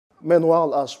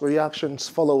Meanwhile, as reactions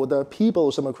follow, the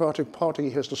People's Democratic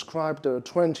Party has described the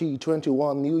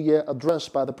 2021 New Year address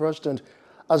by the president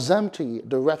as empty,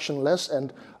 directionless,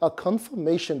 and a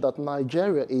confirmation that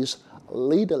Nigeria is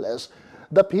leaderless.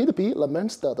 The PDP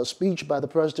laments that the speech by the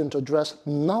president addressed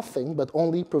nothing but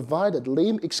only provided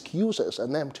lame excuses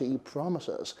and empty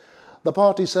promises. The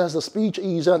party says the speech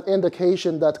is an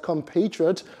indication that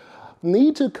compatriots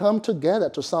need to come together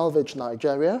to salvage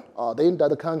Nigeria, adding that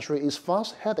the country is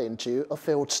fast heading to a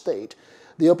failed state.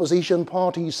 The opposition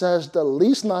party says the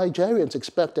least Nigerians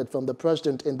expected from the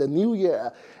president in the new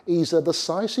year is a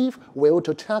decisive will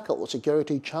to tackle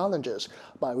security challenges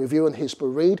by reviewing his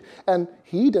parade and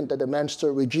heeding the demands to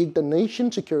rejig the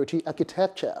nation's security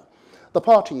architecture. The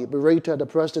party berated the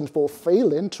president for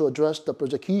failing to address the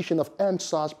persecution of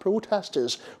EndSARS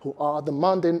protesters who are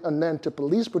demanding an end to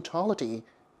police brutality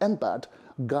and bad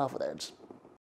governance.